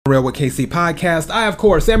Real with KC podcast. I, of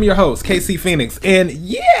course, am your host, KC Phoenix. And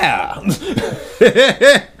yeah,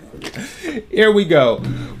 here we go.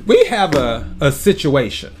 We have a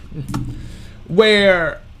situation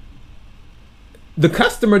where the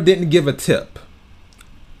customer didn't give a tip.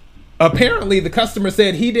 Apparently, the customer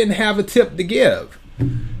said he didn't have a tip to give.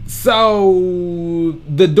 So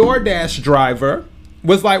the DoorDash driver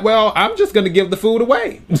was like, well, I'm just going to give the food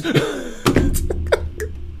away.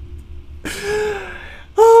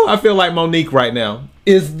 Oh, I feel like Monique right now.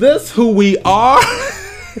 Is this who we are?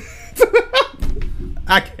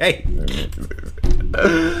 I can't.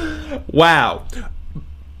 Wow.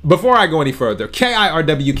 Before I go any further,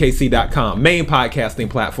 KIRWKC.com, main podcasting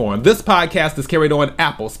platform. This podcast is carried on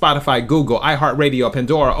Apple, Spotify, Google, iHeartRadio,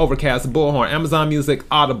 Pandora, Overcast, Bullhorn, Amazon Music,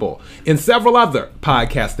 Audible, and several other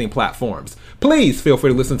podcasting platforms. Please feel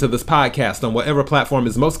free to listen to this podcast on whatever platform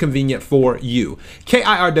is most convenient for you.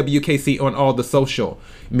 KIRWKC on all the social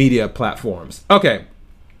media platforms. Okay,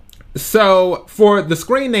 so for the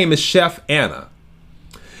screen name is Chef Anna.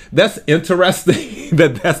 That's interesting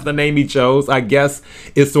that that's the name he chose. I guess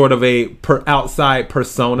it's sort of a outside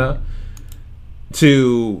persona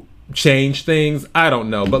to change things. I don't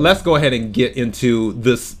know. But let's go ahead and get into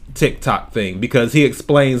this TikTok thing because he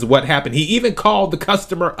explains what happened. He even called the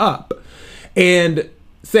customer up and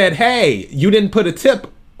said, hey, you didn't put a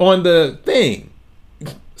tip on the thing.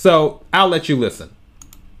 So I'll let you listen.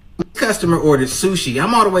 Customer ordered sushi.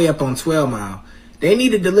 I'm all the way up on 12 Mile. They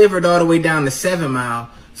need it delivered all the way down to 7 Mile.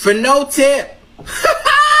 For no tip.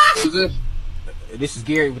 Who's this? This is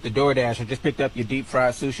Gary with the DoorDash. I just picked up your deep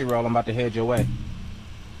fried sushi roll. I'm about to head your way.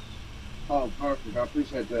 Oh, perfect. I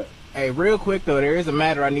appreciate that. Hey, real quick though, there is a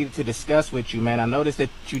matter I needed to discuss with you, man. I noticed that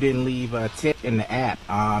you didn't leave a tip in the app.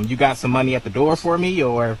 You got some money at the door for me,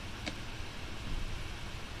 or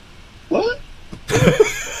What?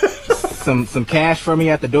 some cash for me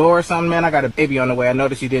at the door or something, man? I got a baby on the way. I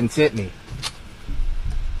noticed you didn't tip me.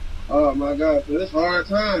 Oh my God, so it's hard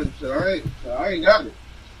times. So I ain't got it.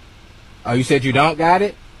 Oh, you said you don't got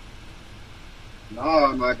it?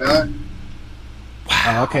 No, my God.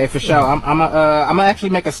 Oh, okay, for sure. I'm gonna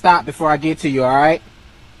actually make a stop before I get to you. All right?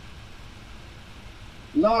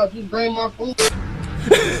 No, just bring my food.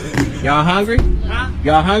 Y'all hungry? Huh?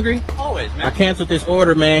 Y'all hungry? Always, man. I canceled this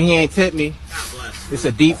order, man. He ain't tipped me. God bless. It's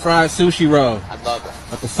a deep fried sushi roll. I love it.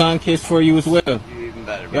 But the sun kissed for you as well. You even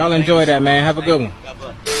better. Bro. Y'all Thank enjoy you that, so man. much. Have a good one. God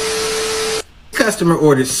bless. Customer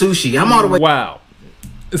ordered sushi. I'm all the way. Wow.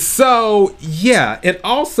 So, yeah. And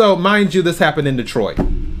also, mind you, this happened in Detroit.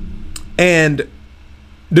 And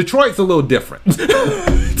Detroit's a little different.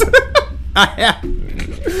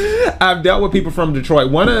 I've dealt with people from Detroit.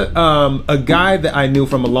 A guy that I knew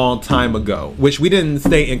from a long time ago, which we didn't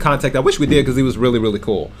stay in contact. I wish we did because he was really, really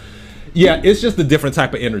cool. Yeah, it's just a different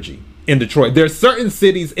type of energy in Detroit. There's certain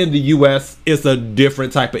cities in the U.S., it's a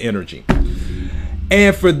different type of energy.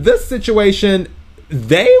 And for this situation,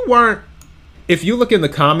 they weren't, if you look in the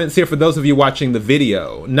comments here, for those of you watching the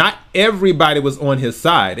video, not everybody was on his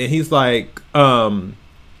side. And he's like,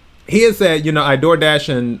 he had said, you know, I DoorDash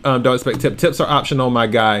and don't expect tip. Tips are optional, my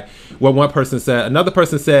guy. What one person said. Another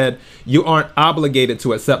person said, you aren't obligated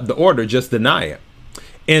to accept the order, just deny it.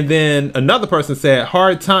 And then another person said,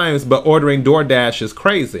 hard times, but ordering DoorDash is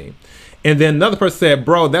crazy. And then another person said,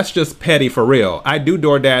 bro, that's just petty for real. I do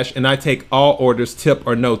DoorDash and I take all orders, tip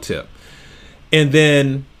or no tip. And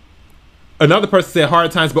then another person said,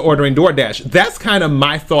 hard times, but ordering DoorDash. That's kind of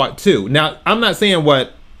my thought too. Now, I'm not saying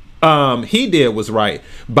what he did was right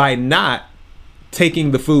by not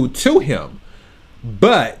taking the food to him.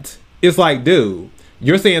 But it's like, dude,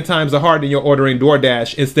 you're saying times are hard and you're ordering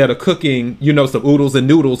DoorDash instead of cooking, you know, some oodles and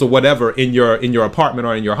noodles or whatever in your apartment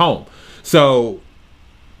or in your home. So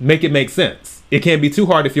make it make sense. It can't be too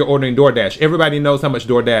hard if you're ordering DoorDash. Everybody knows how much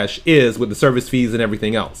DoorDash is with the service fees and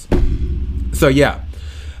everything else. So yeah.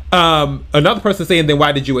 Another person saying, then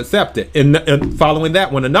why did you accept it? And following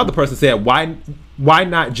that one, another person said, why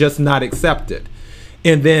not just not accept it?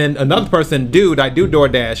 And then another person, dude, I do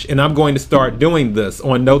DoorDash and I'm going to start doing this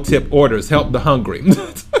on no tip orders. Help the hungry.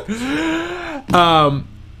 How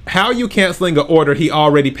are you canceling an order he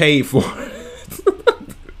already paid for?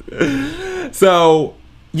 So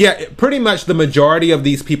yeah, pretty much the majority of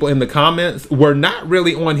these people in the comments were not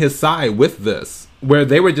really on his side with this, where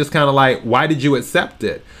they were just kind of like, why did you accept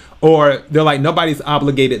it? Or they're like, nobody's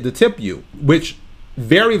obligated to tip you, which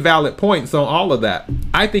very valid points on all of that.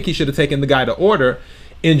 I think he should have taken the guy to order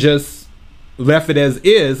and just left it as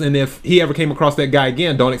is. And if he ever came across that guy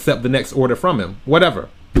again, don't accept the next order from him, whatever.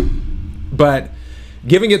 But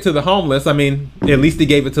giving it to the homeless, I mean, at least he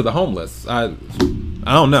gave it to the homeless. I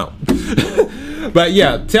don't know. But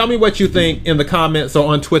yeah, tell me what you think in the comments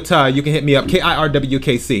or on Twitter. You can hit me up,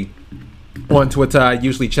 KIRWKC on Twitter. I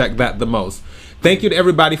usually check that the most. Thank you to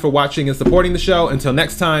everybody for watching and supporting the show. Until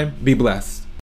next time, be blessed.